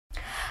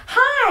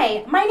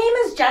Hi, my name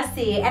is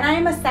Jessie, and I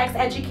am a sex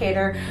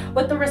educator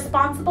with the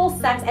Responsible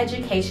Sex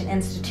Education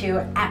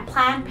Institute at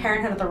Planned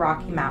Parenthood of the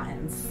Rocky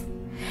Mountains.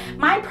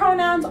 My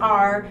pronouns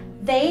are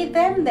they,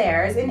 them,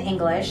 theirs in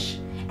English,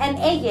 and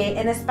ella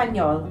in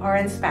Espanol or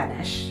in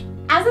Spanish.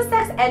 As a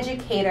sex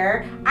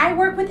educator, I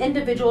work with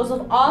individuals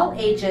of all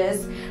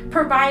ages,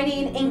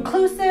 providing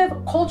inclusive,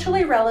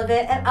 culturally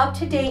relevant, and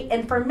up-to-date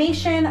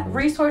information,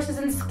 resources,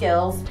 and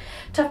skills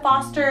to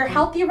foster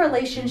healthy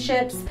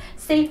relationships,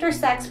 safer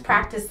sex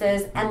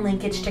practices, and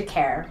linkage to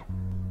care.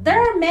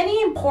 There are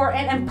many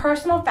important and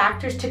personal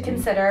factors to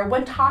consider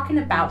when talking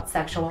about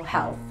sexual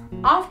health.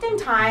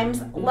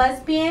 Oftentimes,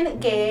 lesbian,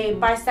 gay,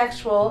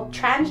 bisexual,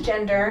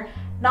 transgender,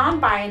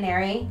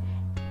 non-binary,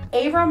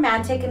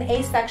 aromantic and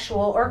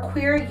asexual or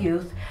queer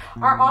youth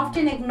are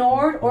often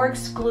ignored or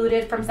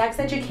excluded from sex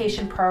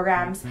education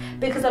programs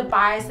because of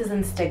biases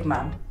and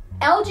stigma.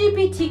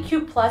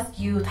 LGBTQ+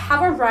 youth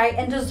have a right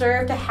and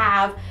deserve to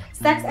have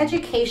sex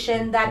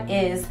education that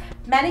is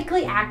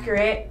medically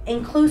accurate,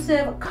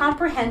 inclusive,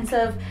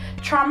 comprehensive,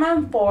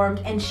 trauma-informed,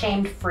 and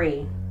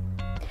shame-free.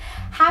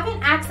 Having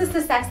access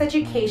to sex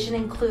education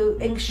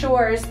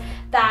ensures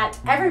that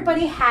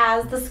everybody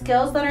has the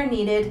skills that are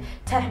needed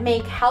to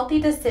make healthy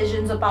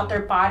decisions about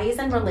their bodies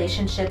and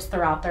relationships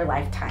throughout their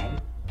lifetime.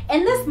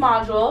 In this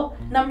module,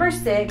 number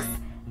 6,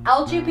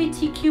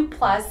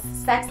 LGBTQ+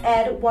 Sex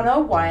Ed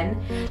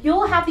 101,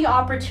 you'll have the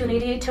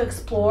opportunity to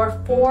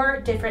explore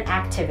 4 different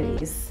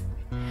activities.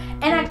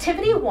 In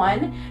Activity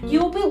 1, you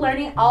will be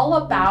learning all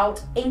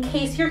about, in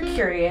case you're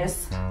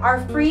curious,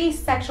 our free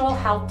sexual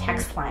health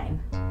text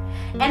line.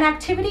 In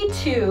Activity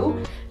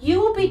 2, you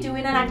will be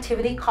doing an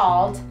activity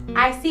called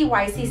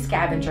ICYC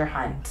Scavenger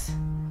Hunt.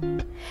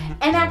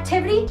 In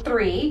Activity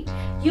 3,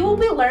 you will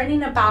be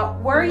learning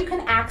about where you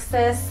can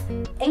access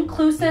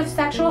inclusive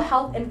sexual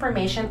health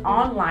information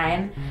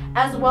online,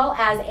 as well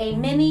as a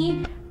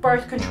mini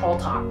birth control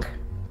talk.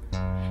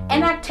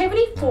 In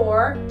Activity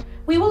 4,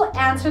 we will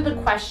answer the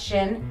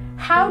question,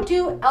 how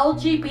do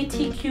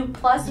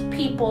LGBTQ+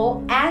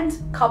 people and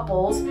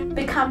couples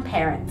become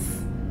parents?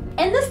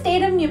 In the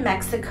state of New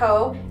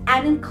Mexico,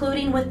 and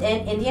including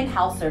within Indian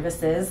Health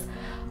Services,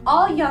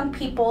 all young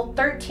people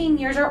 13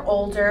 years or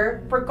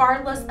older,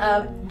 regardless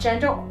of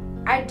gender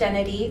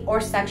identity or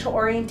sexual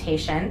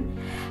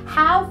orientation,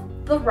 have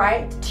the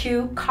right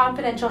to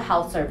confidential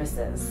health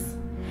services.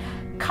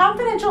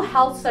 Confidential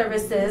health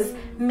services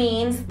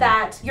means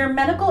that your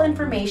medical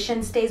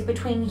information stays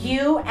between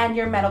you and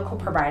your medical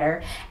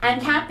provider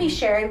and can't be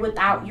shared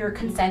without your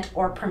consent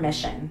or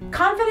permission.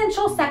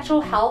 Confidential sexual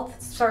health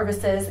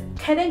services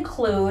can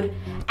include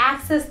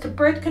access to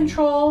birth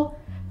control,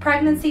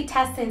 pregnancy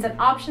testings and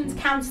options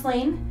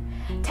counseling,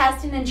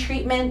 testing and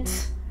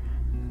treatment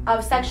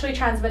of sexually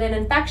transmitted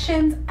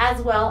infections,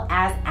 as well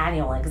as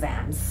annual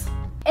exams.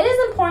 It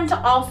is important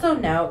to also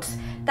note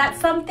that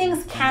some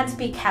things can't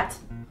be kept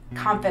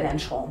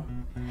confidential.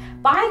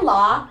 By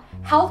law,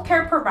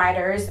 healthcare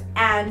providers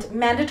and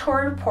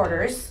mandatory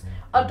reporters,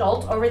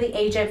 adults over the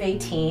age of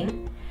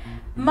 18,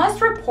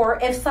 must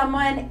report if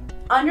someone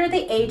under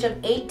the age of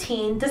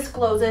 18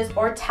 discloses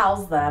or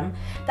tells them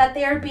that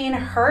they are being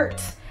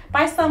hurt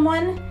by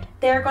someone,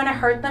 they're going to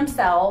hurt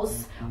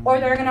themselves,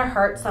 or they're going to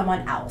hurt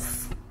someone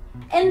else.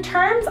 In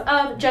terms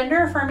of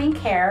gender-affirming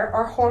care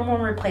or hormone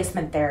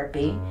replacement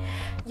therapy,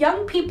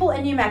 young people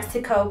in New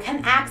Mexico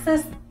can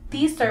access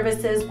these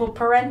services with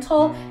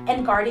parental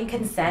and guardian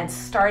consent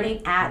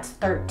starting at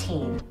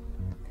 13.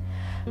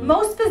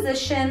 Most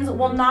physicians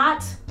will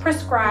not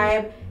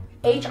prescribe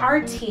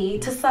HRT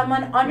to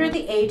someone under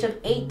the age of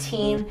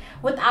 18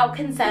 without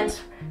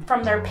consent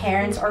from their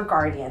parents or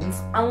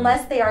guardians,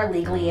 unless they are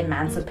legally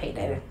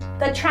emancipated.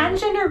 The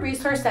Transgender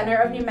Resource Center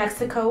of New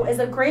Mexico is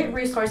a great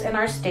resource in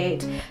our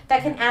state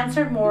that can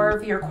answer more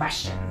of your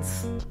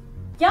questions.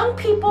 Young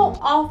people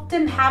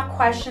often have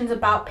questions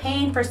about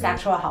paying for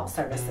sexual health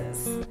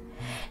services.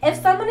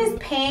 If someone is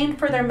paying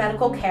for their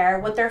medical care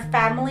with their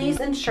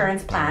family's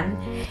insurance plan,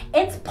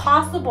 it's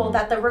possible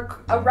that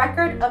a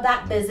record of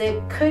that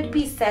visit could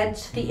be sent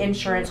to the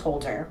insurance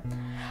holder.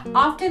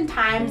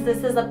 Oftentimes,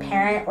 this is a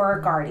parent or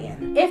a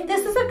guardian. If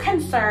this is a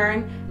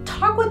concern,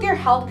 talk with your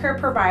healthcare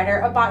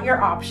provider about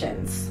your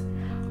options.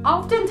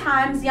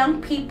 Oftentimes,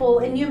 young people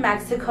in New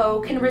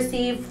Mexico can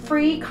receive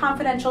free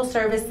confidential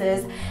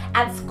services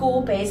at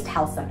school-based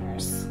health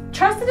centers.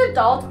 Trusted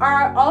adults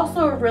are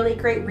also a really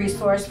great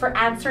resource for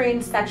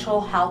answering sexual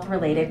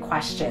health-related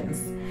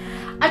questions.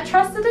 A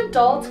trusted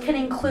adult can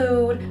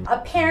include a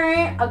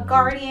parent, a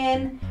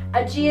guardian,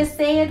 a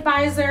GSA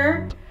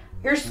advisor,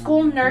 your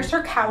school nurse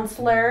or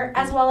counselor,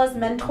 as well as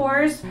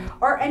mentors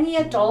or any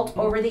adult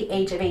over the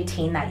age of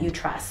 18 that you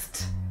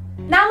trust.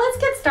 Now let's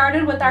get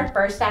started with our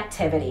first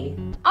activity.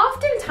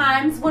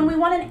 Oftentimes, when we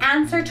want an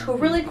answer to a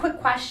really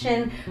quick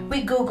question,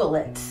 we Google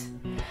it.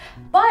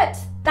 But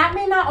that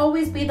may not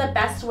always be the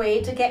best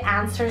way to get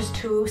answers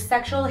to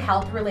sexual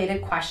health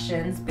related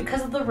questions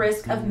because of the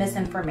risk of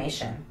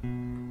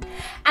misinformation.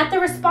 At the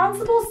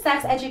Responsible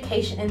Sex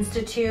Education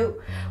Institute,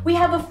 we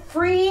have a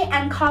free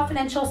and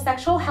confidential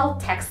sexual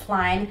health text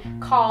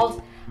line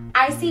called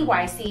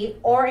ICYC,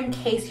 or In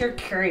Case You're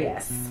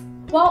Curious.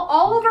 While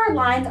all of our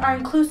lines are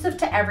inclusive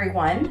to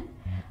everyone,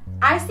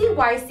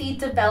 ICYC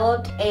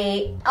developed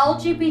a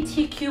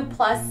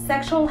LGBTQ+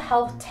 sexual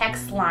health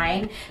text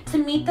line to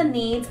meet the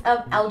needs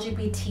of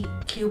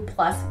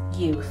LGBTQ+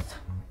 youth.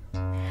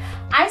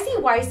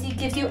 ICYC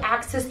gives you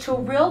access to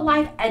a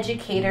real-life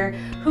educator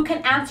who can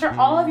answer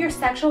all of your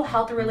sexual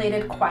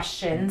health-related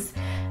questions,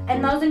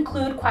 and those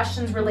include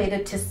questions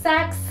related to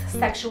sex,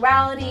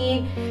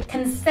 sexuality,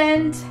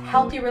 consent,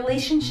 healthy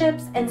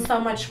relationships, and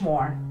so much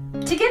more.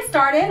 To get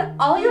started,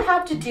 all you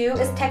have to do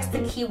is text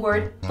the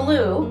keyword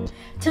BLUE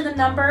to the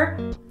number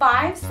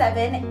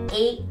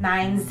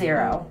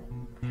 57890.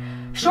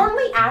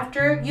 Shortly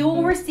after, you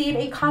will receive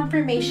a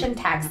confirmation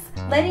text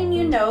letting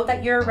you know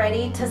that you're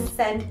ready to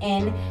send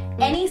in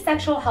any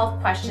sexual health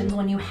questions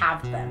when you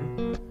have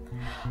them.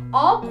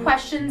 All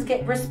questions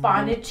get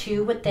responded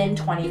to within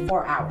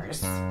 24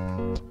 hours.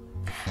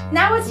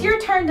 Now it's your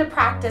turn to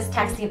practice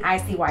texting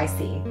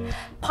ICYC.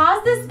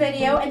 Pause this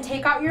video and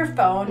take out your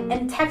phone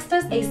and text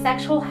us a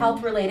sexual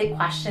health related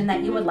question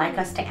that you would like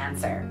us to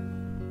answer.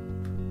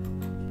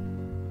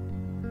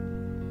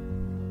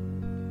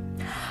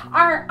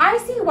 Our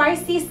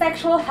ICYC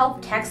sexual health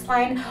text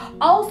line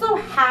also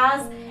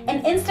has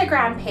an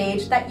Instagram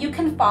page that you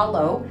can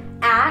follow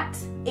at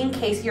In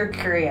Case You're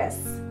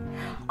Curious.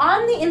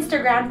 On the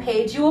Instagram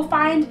page, you will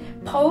find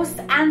posts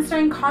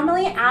answering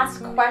commonly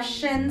asked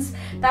questions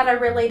that are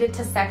related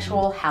to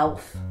sexual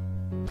health.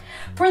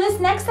 For this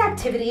next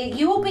activity,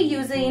 you will be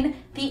using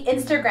the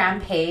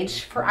Instagram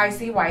page for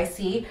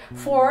ICYC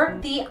for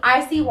the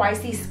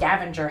ICYC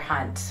scavenger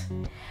hunt.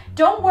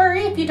 Don't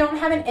worry if you don't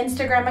have an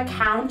Instagram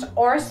account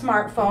or a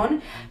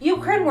smartphone, you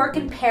can work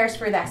in pairs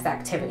for this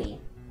activity.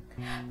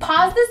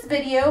 Pause this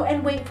video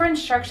and wait for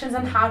instructions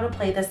on how to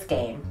play this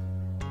game.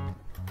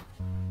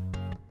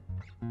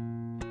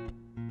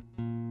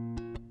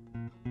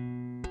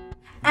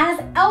 As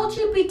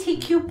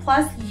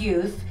LGBTQ+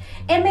 youth,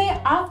 it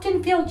may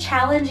often feel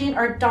challenging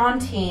or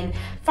daunting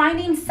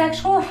finding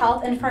sexual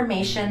health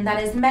information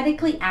that is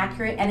medically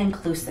accurate and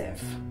inclusive.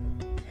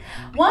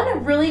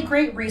 One really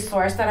great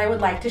resource that I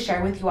would like to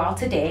share with you all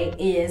today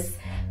is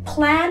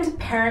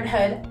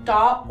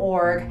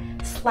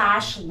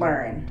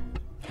plannedparenthood.org/learn.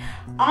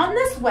 On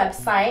this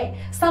website,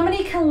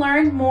 somebody can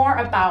learn more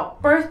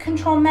about birth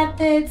control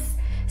methods,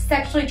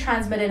 sexually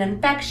transmitted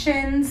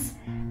infections,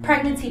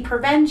 pregnancy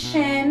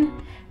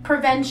prevention,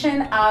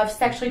 prevention of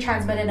sexually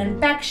transmitted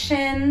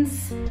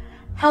infections,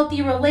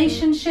 healthy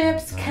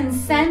relationships,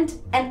 consent,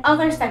 and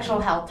other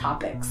sexual health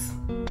topics.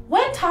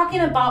 When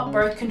talking about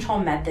birth control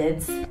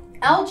methods,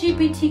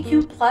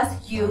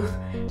 LGBTQ+ youth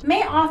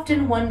may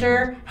often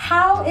wonder,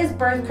 how is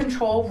birth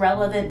control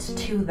relevant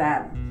to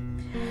them?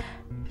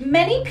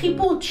 Many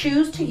people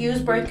choose to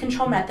use birth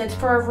control methods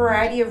for a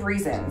variety of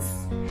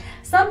reasons.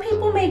 Some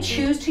people may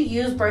choose to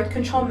use birth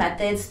control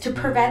methods to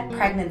prevent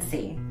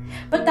pregnancy,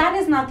 but that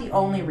is not the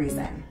only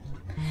reason.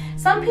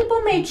 Some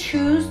people may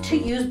choose to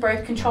use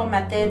birth control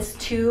methods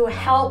to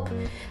help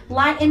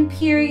lighten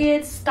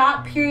periods,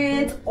 stop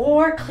periods,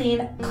 or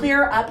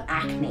clear up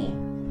acne.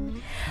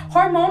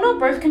 Hormonal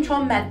birth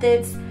control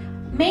methods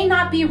may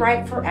not be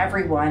right for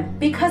everyone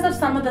because of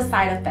some of the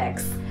side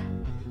effects.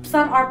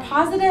 Some are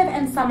positive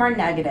and some are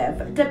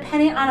negative,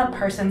 depending on a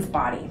person's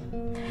body.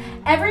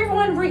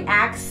 Everyone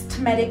reacts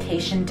to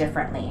medication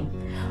differently.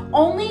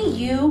 Only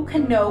you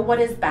can know what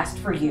is best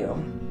for you.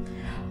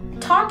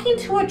 Talking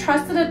to a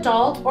trusted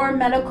adult or a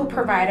medical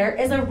provider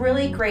is a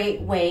really great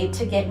way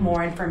to get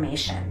more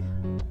information.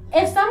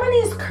 If somebody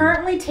is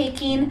currently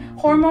taking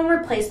hormone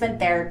replacement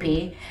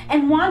therapy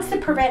and wants to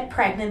prevent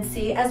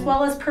pregnancy as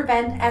well as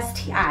prevent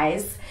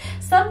STIs,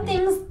 some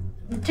things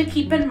to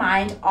keep in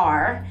mind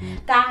are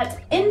that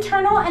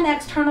internal and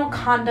external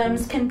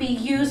condoms can be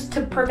used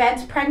to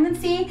prevent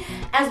pregnancy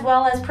as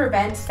well as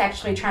prevent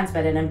sexually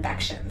transmitted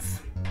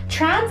infections.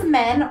 Trans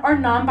men or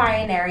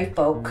non-binary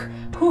folk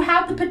who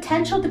have the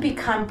potential to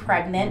become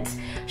pregnant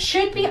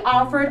should be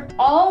offered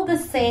all the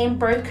same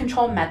birth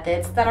control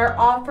methods that are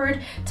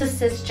offered to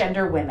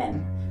cisgender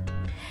women.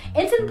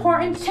 It's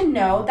important to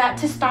know that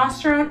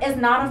testosterone is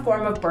not a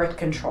form of birth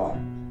control.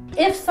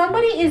 If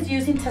somebody is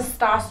using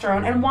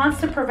testosterone and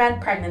wants to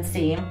prevent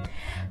pregnancy,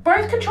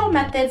 birth control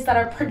methods that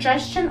are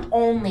progestin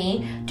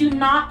only do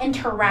not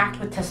interact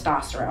with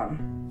testosterone.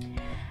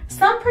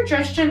 Some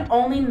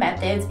progestin-only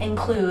methods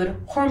include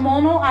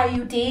hormonal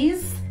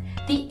IUDs,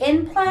 the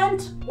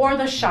implant, or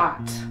the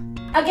shot.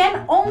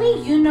 Again,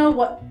 only you know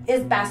what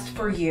is best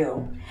for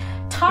you.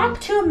 Talk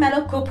to a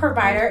medical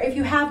provider if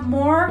you have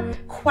more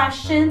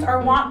questions or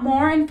want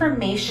more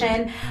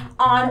information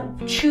on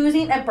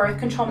choosing a birth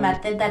control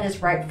method that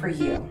is right for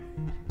you.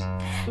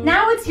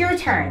 Now it's your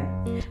turn.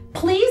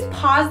 Please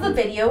pause the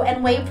video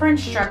and wait for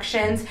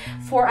instructions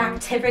for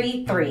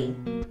activity 3.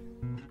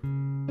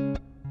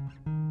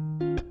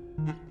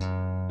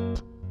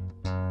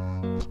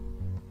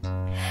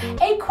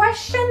 A question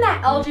question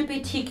that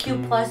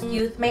LGBTQ plus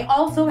youth may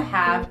also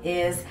have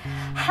is,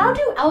 how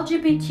do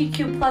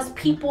LGBTQ plus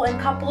people and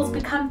couples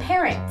become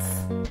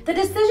parents? The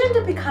decision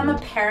to become a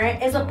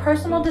parent is a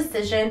personal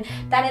decision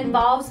that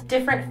involves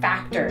different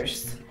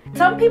factors.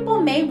 Some people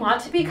may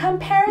want to become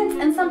parents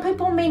and some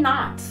people may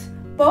not.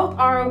 Both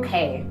are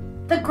okay.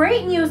 The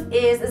great news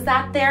is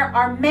that there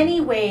are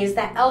many ways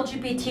that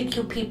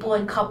LGBTQ people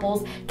and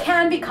couples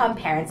can become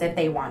parents if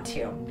they want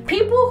to.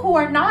 People who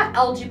are not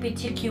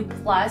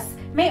LGBTQ plus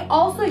may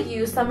also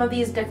use some of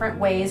these different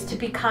ways to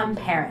become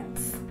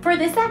parents. For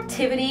this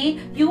activity,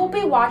 you will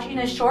be watching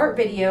a short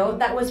video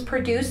that was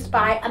produced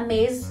by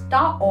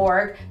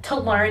amaze.org to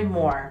learn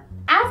more.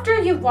 After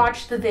you've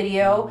watched the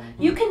video,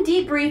 you can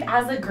debrief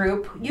as a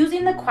group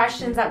using the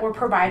questions that were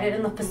provided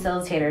in the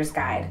facilitator's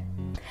guide.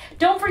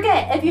 Don't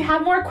forget, if you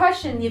have more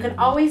questions, you can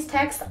always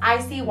text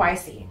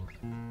ICYC.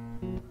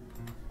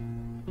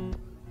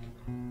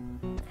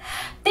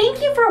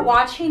 Thank you for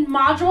watching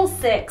Module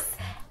 6,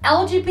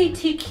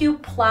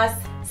 LGBTQ plus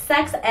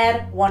Sex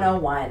Ed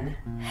 101.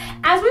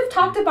 As we've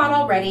talked about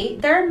already,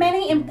 there are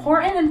many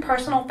important and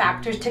personal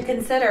factors to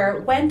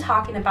consider when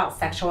talking about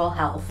sexual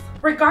health.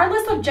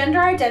 Regardless of gender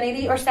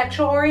identity or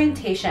sexual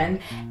orientation,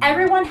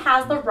 everyone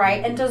has the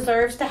right and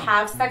deserves to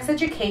have sex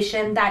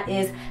education that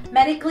is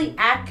medically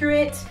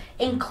accurate,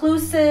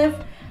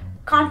 inclusive,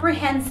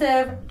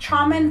 comprehensive,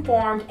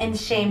 trauma-informed, and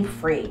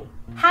shame-free.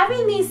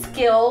 Having these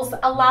skills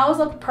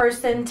allows a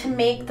person to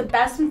make the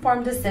best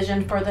informed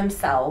decision for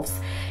themselves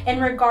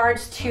in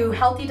regards to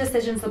healthy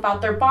decisions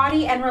about their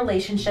body and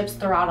relationships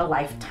throughout a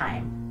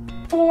lifetime.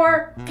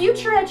 For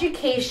future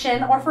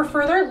education or for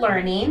further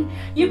learning,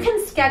 you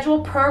can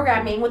schedule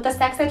programming with a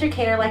sex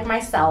educator like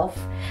myself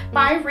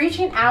by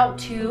reaching out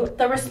to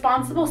the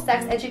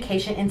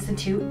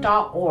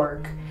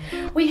ResponsibleSexEducationInstitute.org.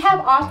 We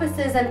have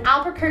offices in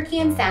Albuquerque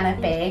and Santa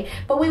Fe,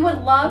 but we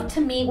would love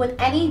to meet with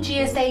any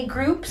GSA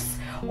groups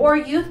or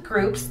youth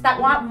groups that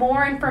want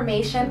more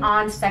information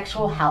on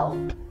sexual health.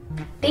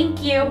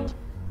 Thank you.